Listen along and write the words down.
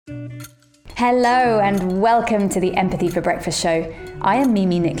Hello and welcome to the Empathy for Breakfast show. I am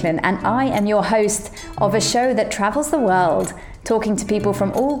Mimi Nicklin and I am your host of a show that travels the world, talking to people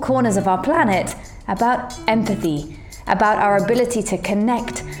from all corners of our planet about empathy, about our ability to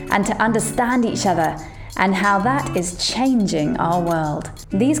connect and to understand each other, and how that is changing our world.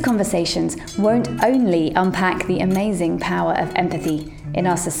 These conversations won't only unpack the amazing power of empathy in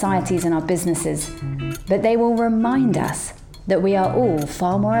our societies and our businesses, but they will remind us that we are all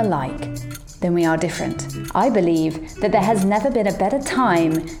far more alike than we are different. I believe that there has never been a better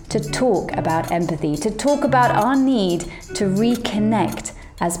time to talk about empathy, to talk about our need to reconnect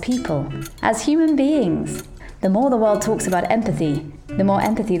as people, as human beings. The more the world talks about empathy, the more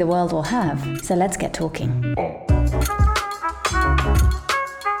empathy the world will have. So let's get talking.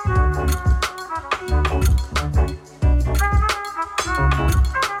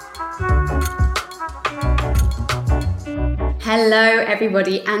 Hello,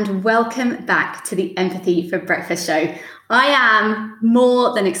 everybody, and welcome back to the Empathy for Breakfast show. I am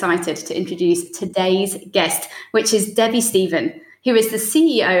more than excited to introduce today's guest, which is Debi Stephen, who is the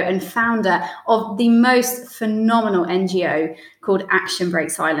CEO and founder of the most phenomenal NGO called Action Break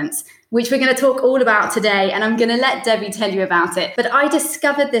Silence, which we're going to talk all about today. And I'm going to let Debi tell you about it. But I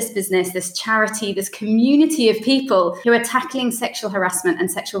discovered this business, this charity, this community of people who are tackling sexual harassment and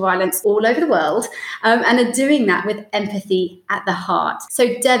sexual violence all over the world and are doing that with empathy at the heart. So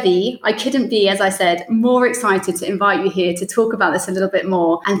Debi, I couldn't be, as I said, more excited to invite you here to talk about this a little bit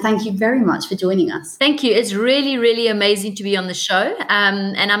more. And thank you very much for joining us. Thank you. It's really, really amazing to be on the show.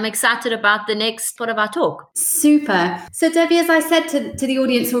 And I'm excited about the next part of our talk. Super. So Debi, as I said to the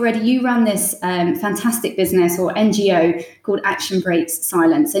audience already, you run this fantastic business or NGO called Action Breaks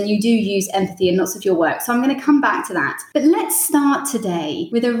Silence, and you do use empathy in lots of your work. So I'm going to come back to that. But let's start today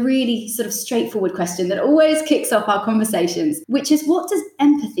with a really sort of straightforward question that always kicks off our conversations, which is, what does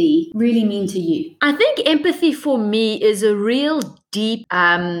empathy really mean to you? I think empathy for me is a real deep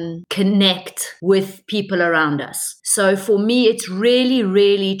connect with people around us. So for me, it's really,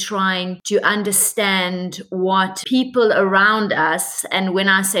 really trying to understand what people around us, and when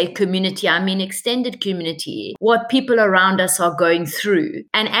I say community, I mean extended community, what people around us are going through,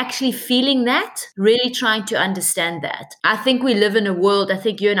 and actually feeling that, really trying to understand that. I think we live in a world, I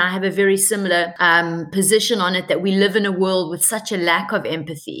think you and I have a very similar position on it, that we live in a world with such a lack of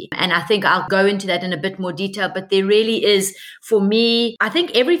empathy. And I think I'll go into that in a bit more detail, but there really is, for me, I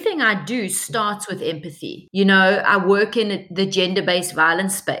think everything I do starts with empathy. You know, I work in the gender-based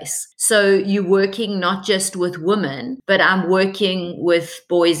violence space. So you're working not just with women, but I'm working with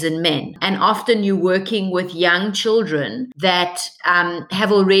boys and men. And often you're working with young children that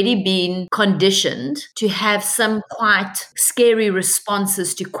have already been conditioned to have some quite scary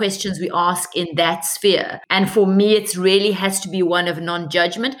responses to questions we ask in that sphere. And for me, it really has to be one of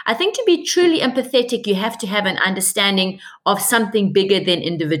non-judgment. I think to be truly empathetic, you have to have an understanding of something bigger than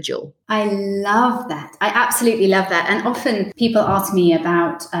individual. I love that. I absolutely love that. And often people ask me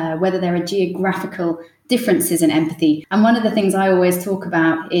about whether there are geographical differences in empathy. And one of the things I always talk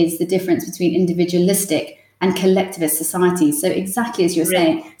about is the difference between individualistic and collectivist societies. So exactly as you're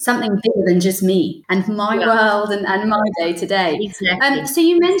saying, something bigger than just me and my world and my day to day. Exactly. So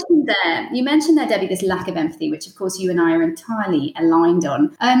you mentioned there, Debi, this lack of empathy, which of course you and I are entirely aligned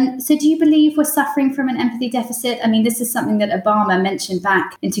on. So do you believe we're suffering from an empathy deficit? I mean, this is something that Obama mentioned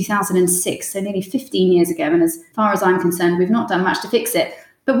back in 2006, so nearly 15 years ago. And as far as I'm concerned, we've not done much to fix it.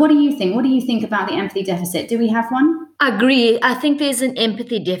 But what do you think? What do you think about the empathy deficit? Do we have one? I agree. I think there's an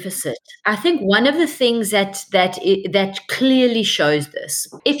empathy deficit. I think one of the things that clearly shows this,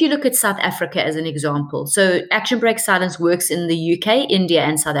 if you look at South Africa as an example, so Action Break Silence works in the UK, India,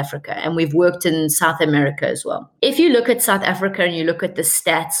 and South Africa, and we've worked in South America as well. If you look at South Africa and you look at the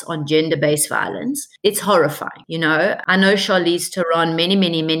stats on gender-based violence, it's horrifying. You know, I know Charlize Theron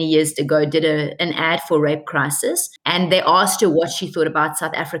many years ago did an ad for Rape Crisis, and they asked her what she thought about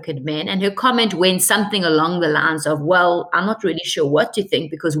South African men, and her comment went something along the lines of, well, I'm not really sure what to think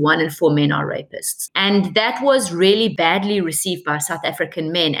because 1 in 4 men are rapists. And that was really badly received by South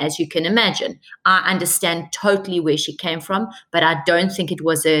African men, as you can imagine. I understand totally where she came from, but I don't think it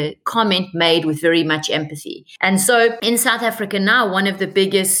was a comment made with very much empathy. And so in South Africa now, one of the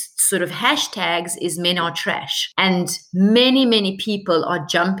biggest sort of hashtags is men are trash. And many people are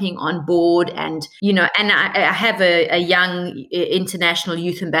jumping on board. And, you know, and I have a young international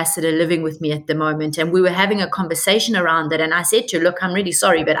youth ambassador living with me at the moment. And we were having a conversation conversation around it. And I said to her, look, I'm really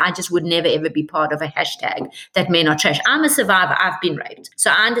sorry, but I just would never, ever be part of a hashtag that men are trash. I'm a survivor. I've been raped.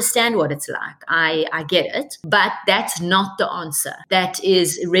 So I understand what it's like. I get it. But that's not the answer. That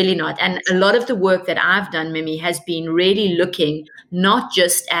is really not. And a lot of the work that I've done, Mimi, has been really looking not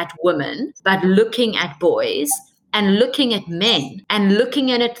just at women, but looking at boys and looking at men and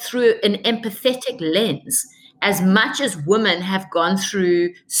looking at it through an empathetic lens. As much as women have gone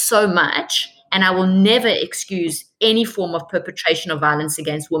through so much, and I will never excuse any form of perpetration of violence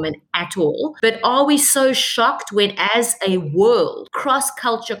against women at all, but are we so shocked when, as a world, cross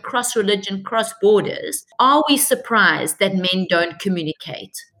culture, cross religion, cross borders, are we surprised that men don't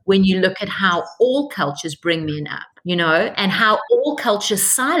communicate? When you look at how all cultures bring men up, and how all cultures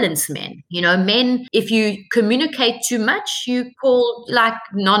silence men. Men, if you communicate too much, you call like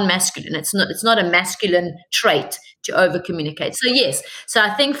non-masculine. It's not a masculine trait to over communicate. So yes, so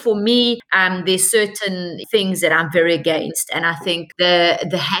I think for me, there's certain things that I'm very against, and I think the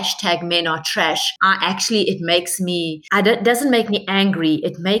hashtag men are trash. It doesn't make me angry.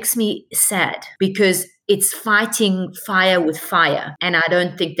 It makes me sad because it's fighting fire with fire. And I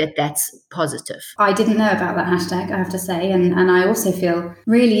don't think that that's positive. I didn't know about that hashtag, I have to say. And I also feel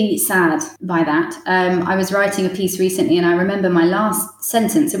really sad by that. I was writing a piece recently, and I remember my last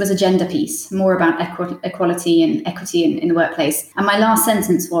sentence, it was a gender piece, more about equality and equity in the workplace. And my last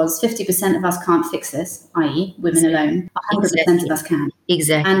sentence was 50% of us can't fix this, i.e. women alone. 100% of us can.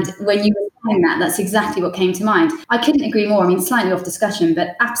 Exactly. And when you were saying that, that's exactly what came to mind. I couldn't agree more. I mean, slightly off discussion,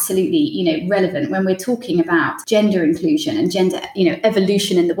 but absolutely, relevant when we're talking about gender inclusion and gender,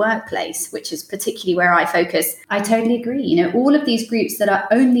 evolution in the workplace, which is particularly where I focus. I totally agree. All of these groups that are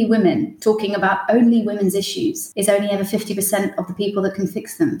only women talking about only women's issues is only ever 50% of the people that can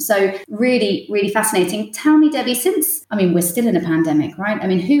fix them. So really, really fascinating. Tell me, Debbie, we're still in a pandemic, right?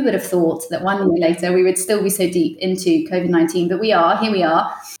 Who would have thought that 1 year later we would still be so deep into COVID-19, but here we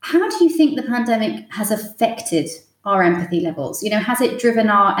are. How do you think the pandemic has affected our empathy levels? Has it driven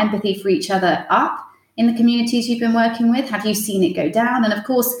our empathy for each other up in the communities you've been working with? Have you seen it go down? And of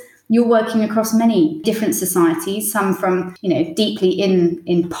course, you're working across many different societies, some from, deeply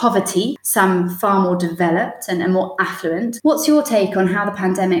in poverty, some far more developed and more affluent. What's your take on how the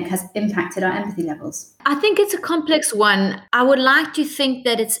pandemic has impacted our empathy levels? I think it's a complex one. I would like to think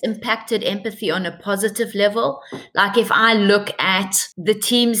that it's impacted empathy on a positive level. Like if I look at the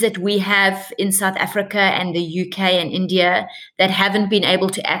teams that we have in South Africa and the UK and India that haven't been able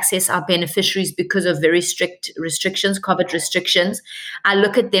to access our beneficiaries because of very strict restrictions, COVID restrictions, I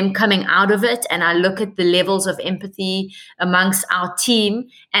look at them coming out of it and I look at the levels of empathy amongst our team,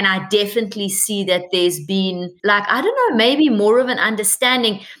 and I definitely see that there's been maybe more of an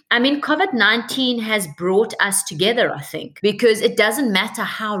understanding. COVID-19 has brought us together, I think, because it doesn't matter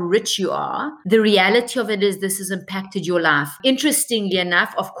how rich you are. The reality of it is this has impacted your life. Interestingly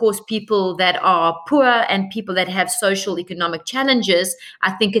enough, of course, people that are poor and people that have social economic challenges,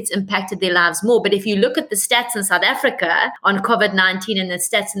 I think it's impacted their lives more. But if you look at the stats in South Africa on COVID-19 and the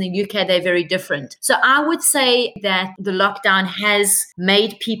stats in the UK, they're very different. So I would say that the lockdown has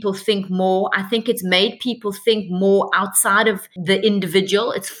made people think more. I think it's made people think more outside of the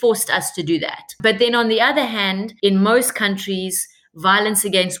individual. It's forced us to do that. But then on the other hand, in most countries, violence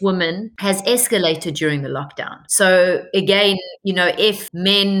against women has escalated during the lockdown. So again, if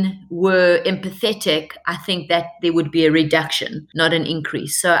men were empathetic, I think that there would be a reduction, not an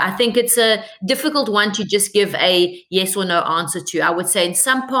increase. So I think it's a difficult one to just give a yes or no answer to. I would say in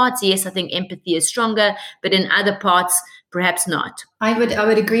some parts, yes, I think empathy is stronger, but in other parts, perhaps not. I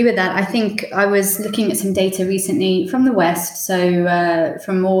would agree with that. I think I was looking at some data recently from the West, so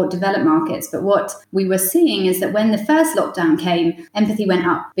from more developed markets. But what we were seeing is that when the first lockdown came, empathy went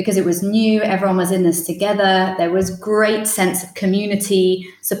up because it was new. Everyone was in this together. There was great sense of community,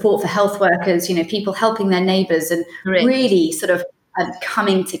 support for health workers, people helping their neighbors and really sort of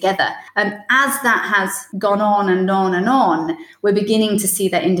coming together. As that has gone on and on and on, we're beginning to see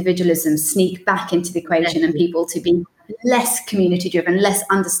that individualism sneak back into the equation and people to be less community driven, less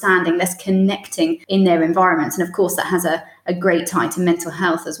understanding, less connecting in their environments. And of course, that has a great tie to mental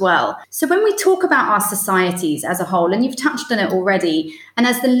health as well. So when we talk about our societies as a whole, and you've touched on it already, and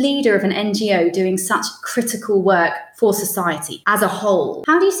as the leader of an NGO doing such critical work for society as a whole,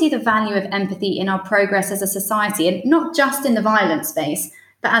 how do you see the value of empathy in our progress as a society, and not just in the violence space,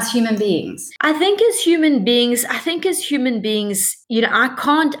 but as human beings? I think as human beings, I think if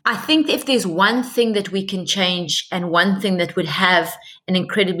there's one thing that we can change and one thing that would have an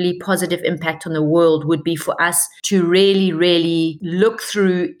incredibly positive impact on the world would be for us to really, really look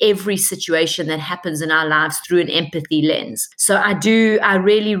through every situation that happens in our lives through an empathy lens. So I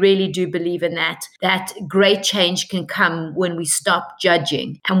really, really do believe in that great change can come when we stop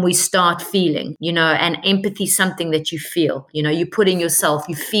judging and we start feeling, and empathy is something that you feel, you're putting yourself,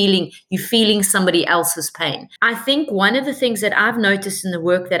 you're feeling somebody else's pain. I think one of the things that I've noticed in the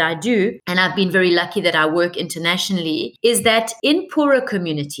work that I do, and I've been very lucky that I work internationally, is that in poorer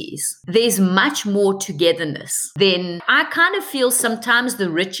communities, there's much more togetherness. Then I kind of feel sometimes the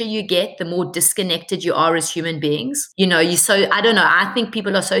richer you get, the more disconnected you are as human beings. I don't know, I think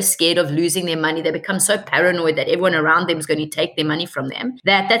people are so scared of losing their money. They become so paranoid that everyone around them is going to take their money from them.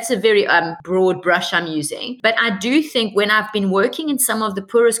 That's a very broad brush I'm using. But I do think when I've been working in some of the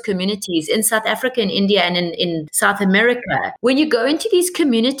poorest communities in South Africa, in India, and in South America, when you go into these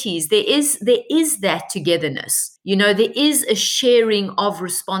communities, there is that togetherness. There is a sharing of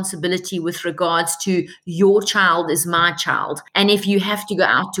responsibility with regards to your child is my child. And if you have to go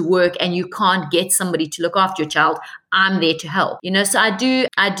out to work and you can't get somebody to look after your child, I'm there to help. So I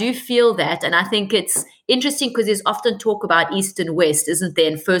do feel that. And I think it's interesting because there's often talk about East and West, isn't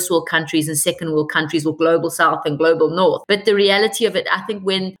there? And first world countries and second world countries, or global South and global North. But the reality of it, I think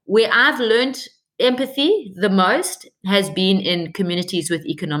where I've learned empathy the most has been in communities with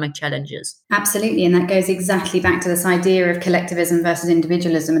economic challenges. Absolutely. And that goes exactly back to this idea of collectivism versus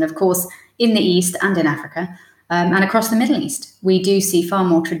individualism. And of course, in the East and in Africa and across the Middle East, we do see far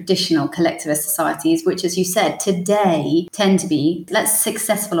more traditional collectivist societies, which, as you said, today tend to be less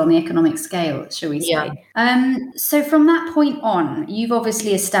successful on the economic scale, shall we say. Yeah. So from that point on, you've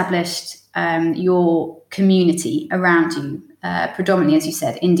obviously established your community around you. Predominantly, as you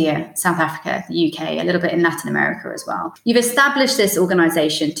said, India, South Africa, the UK, a little bit in Latin America as well. You've established this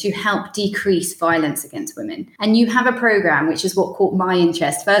organisation to help decrease violence against women. And you have a programme, which is what caught my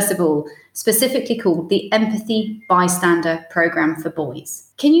interest, first of all, specifically called the Empathy Bystander Programme for Boys.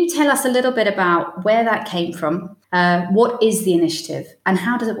 Can you tell us a little bit about where that came from? What is the initiative and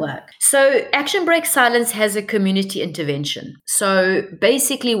how does it work? So Action Break Silence has a community intervention. So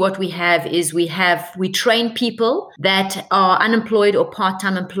basically what we have is we train people that are unemployed or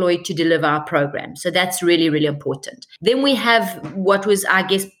part-time employed to deliver our program. So that's really, really important. Then we have what was, I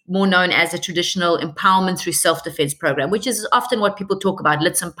guess, more known as a traditional empowerment through self-defense program, which is often what people talk about.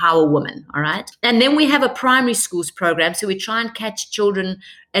 Let's empower women, all right? And then we have a primary schools program. So we try and catch children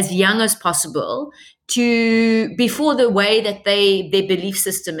as young as possible before the way that their belief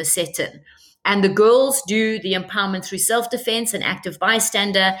system is set in. And the girls do the empowerment through self-defense and active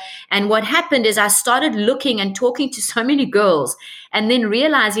bystander. And what happened is I started looking and talking to so many girls and then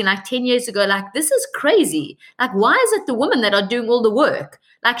realizing 10 years ago, this is crazy. Why is it the women that are doing all the work?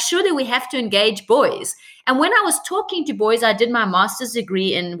 Surely we have to engage boys. And when I was talking to boys, I did my master's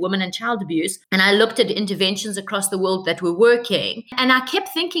degree in women and child abuse, and I looked at interventions across the world that were working. And I kept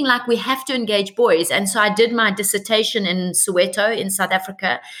thinking we have to engage boys. And so I did my dissertation in Soweto in South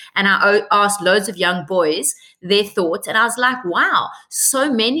Africa, and I asked loads of young boys their thoughts. And I was like, wow,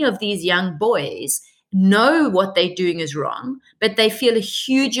 so many of these young boys know what they're doing is wrong, but they feel a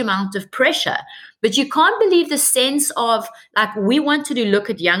huge amount of pressure. But you can't believe the sense of we wanted to look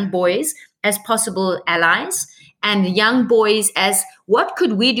at young boys as possible allies and young boys as what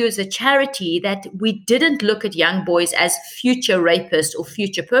could we do as a charity that we didn't look at young boys as future rapists or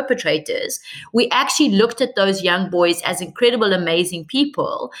future perpetrators. We actually looked at those young boys as incredible, amazing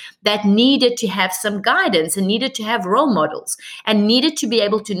people that needed to have some guidance and needed to have role models and needed to be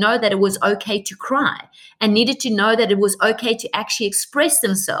able to know that it was okay to cry and needed to know that it was okay to actually express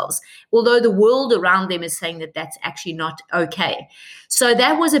themselves, although the world around them is saying that that's actually not okay. So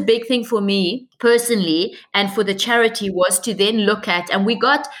that was a big thing for me personally and for the charity, was to then look at, and we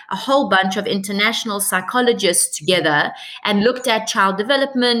got a whole bunch of international psychologists together and looked at child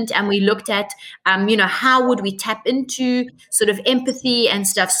development, and we looked at, how would we tap into sort of empathy and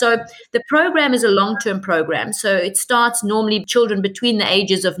stuff. So the program is a long-term program. So it starts normally children between the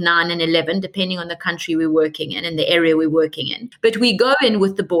ages of 9 and 11, depending on the country we're working in and the area we're working in. But we go in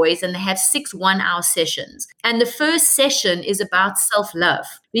with the boys and they have 6 one-hour sessions. And the first session is about self-love.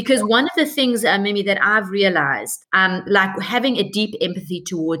 Because one of the things, Mimi, that I've realized, having a deep empathy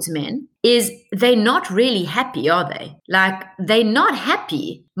towards men, is they're not really happy, are they? They're not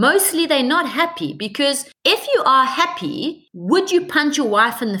happy. Mostly they're not happy, because if you are happy, would you punch your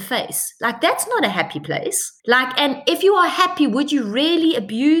wife in the face? That's not a happy place. And if you are happy, would you really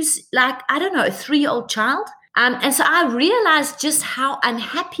abuse, a 3-year-old child? And so I realized just how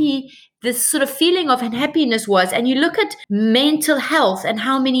unhappy this sort of feeling of unhappiness was. And you look at mental health and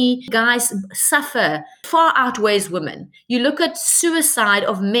how many guys suffer, far outweighs women. You look at suicide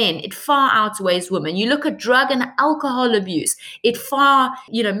of men, it far outweighs women. You look at drug and alcohol abuse,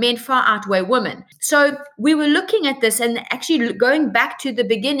 men far outweigh women. So we were looking at this and actually going back to the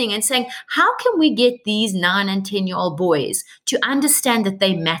beginning and saying, how can we get these 9 and 10-year-old boys to understand that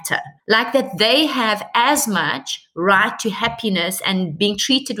they matter, like that they have as much right to happiness and being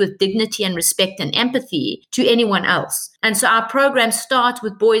treated with dignity and respect and empathy to anyone else. And so our program starts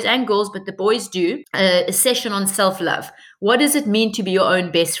with boys and girls, but the boys do a session on self-love. What does it mean to be your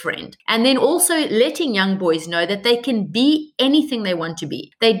own best friend? And then also letting young boys know that they can be anything they want to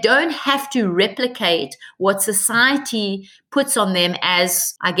be. They don't have to replicate what society puts on them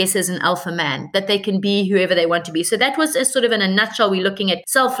as, I guess, as an alpha man, that they can be whoever they want to be. So that was a sort of in a nutshell. We're looking at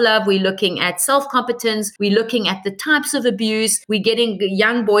self-love. We're looking at self-competence. We're looking at the types of abuse. We're getting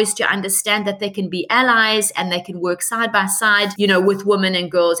young boys to understand that they can be allies and they can work side by side, with women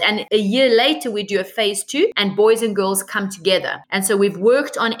and girls. And a year later, we do a phase 2 and boys and girls come together. And so we've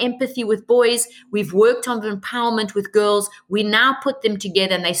worked on empathy with boys. We've worked on empowerment with girls. We now put them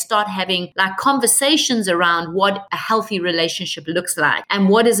together and they start having like conversations around what a healthy relationship looks like and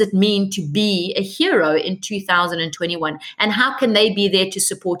what does it mean to be a hero in 2021 and how can they be there to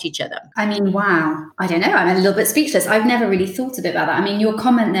support each other. I mean, wow. I don't know. I'm a little bit speechless. I've never really thought a bit about that. I mean, your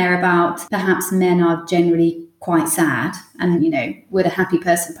comment there about perhaps men are generally quite sad and, would a happy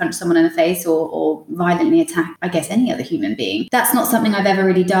person punch someone in the face or violently attack, I guess, any other human being? That's not something I've ever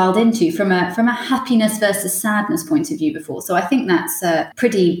really dialed into from a happiness versus sadness point of view before. So I think that's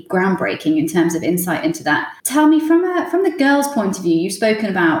pretty groundbreaking in terms of insight into that. Tell me, from the girls' point of view, you've spoken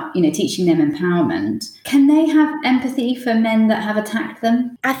about, teaching them empowerment. Can they have empathy for men that have attacked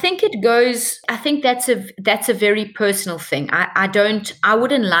them? I think that's a very personal thing. I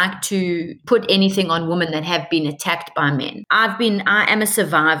wouldn't like to put anything on women that have been attacked by men. I am a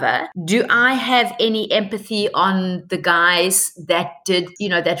survivor. Do I have any empathy on the guys that did,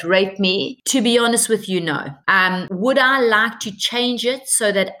 that raped me? To be honest with you, no. Would I like to change it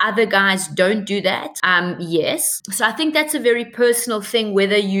so that other guys don't do that? Yes. So I think that's a very personal thing,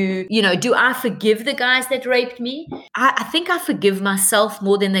 whether do I forgive the guys that raped me? I think I forgive myself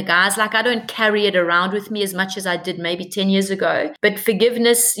more than the guys. Like I don't carry it around with me as much as I did maybe 10 years ago. But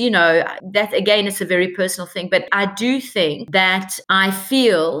forgiveness, that again, it's a very personal thing. But I do think that I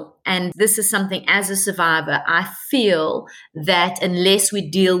feel, and this is something as a survivor, I feel that unless we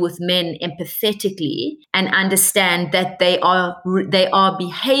deal with men empathetically and understand that they are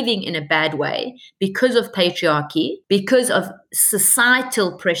behaving in a bad way because of patriarchy, because of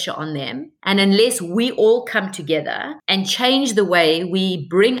societal pressure on them, and unless we all come together and change the way we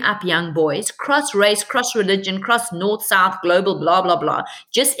bring up young boys, cross race, cross religion, cross north, south, global, blah, blah, blah,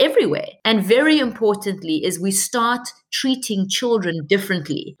 just everywhere. And very importantly is we start treating children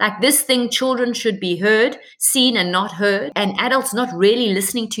differently. Like this thing, children should be heard, seen and not heard, and adults not really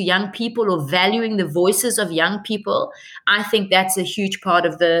listening to young people or valuing the voices of young people. I think that's a huge part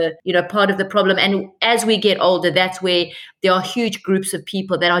of the problem. And as we get older, that's where there are huge groups of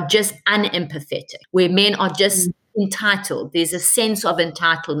people that are just unempathetic, where men are just entitled. There's a sense of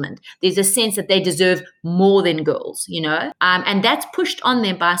entitlement. There's a sense that they deserve more than girls, and that's pushed on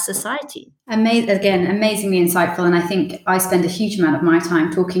them by society. Again, amazingly insightful. And I think I spend a huge amount of my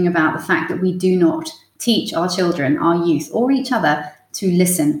time talking about the fact that we do not teach our children, our youth, or each other to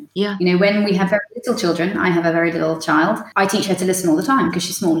listen. Yeah. When we have very little children, I have a very little child, I teach her to listen all the time because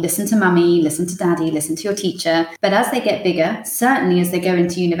she's small. Listen to mummy, listen to daddy, listen to your teacher. But as they get bigger, certainly as they go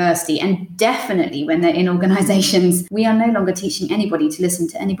into university, and definitely when they're in organizations, we are no longer teaching anybody to listen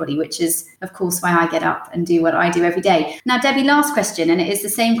to anybody, which is, of course, why I get up and do what I do every day. Now, Debbie, last question, and it is the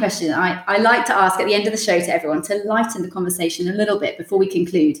same question I like to ask at the end of the show to everyone to lighten the conversation a little bit before we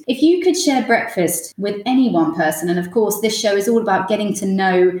conclude. If you could share breakfast with any one person, and of course, this show is all about getting to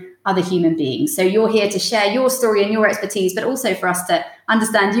know other human beings. So you're here to share your story and your expertise, but also for us to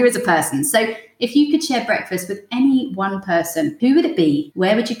understand you as a person. So if you could share breakfast with any one person, who would it be?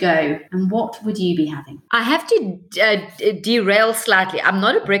 Where would you go? And what would you be having? I have to derail slightly. I'm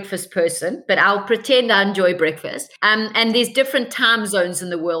not a breakfast person, but I'll pretend I enjoy breakfast. And there's different time zones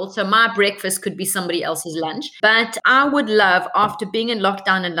in the world. So my breakfast could be somebody else's lunch. But I would love, after being in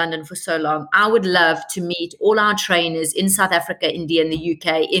lockdown in London for so long, I would love to meet all our trainers in South Africa, India, and the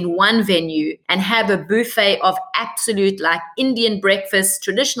UK in one venue and have a buffet of absolute like Indian breakfast,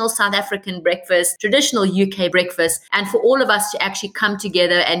 traditional South African breakfast, breakfast, traditional UK breakfast, and for all of us to actually come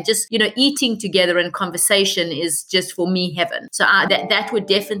together and just, eating together and conversation is just for me heaven. So that would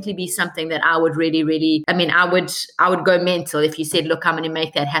definitely be something that I would really, really, I would go mental if you said, look, I'm going to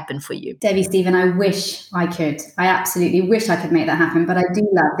make that happen for you. Debbie, Stephen, I wish I could. I absolutely wish I could make that happen. But I do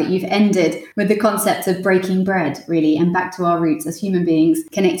love that you've ended with the concept of breaking bread, really, and back to our roots as human beings,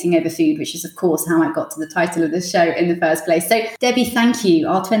 connecting over food, which is, of course, how I got to the title of the show in the first place. So, Debbie, thank you.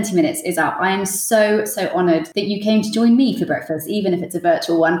 Our 20 minutes is up. I am so honoured that you came to join me for breakfast, even if it's a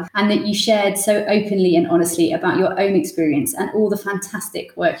virtual one, and that you shared so openly and honestly about your own experience and all the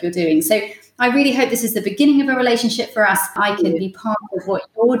fantastic work you're doing. So I really hope this is the beginning of a relationship for us. I can be part of what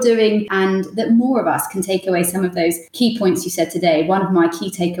you're doing, and that more of us can take away some of those key points you said today. One of my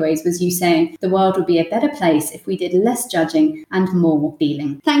key takeaways was you saying the world would be a better place if we did less judging and more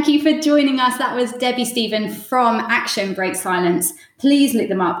feeling. Thank you for joining us. That was Debbie Stephen from Action Break Silence. Please look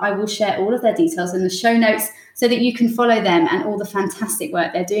them up. I will share all of their details in the show notes so that you can follow them and all the fantastic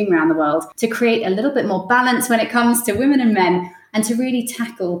work they're doing around the world to create a little bit more balance when it comes to women and men, and to really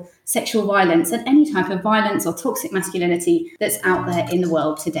tackle sexual violence and any type of violence or toxic masculinity that's out there in the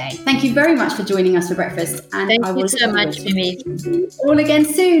world today. Thank you very much for joining us for breakfast. And Thank you so much, Mimi. All again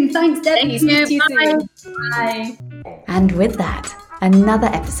soon. Thanks, Debbie. Thank you. Bye. Bye. And with that, another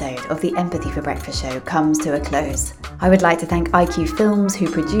episode of the Empathy for Breakfast show comes to a close. I would like to thank IQ Films,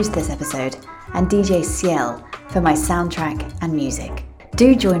 who produced this episode, and DJ Ciel for my soundtrack and music.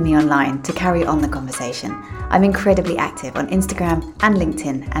 Do join me online to carry on the conversation. I'm incredibly active on Instagram and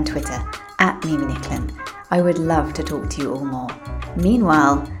LinkedIn and Twitter @Mimi Nicklin. I would love to talk to you all more.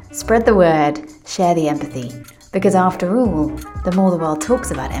 Meanwhile, spread the word, share the empathy, because after all, the more the world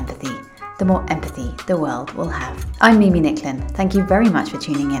talks about empathy, the more empathy the world will have. I'm Mimi Nicklin. Thank you very much for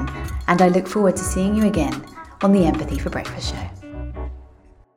tuning in, and I look forward to seeing you again on the Empathy for Breakfast show.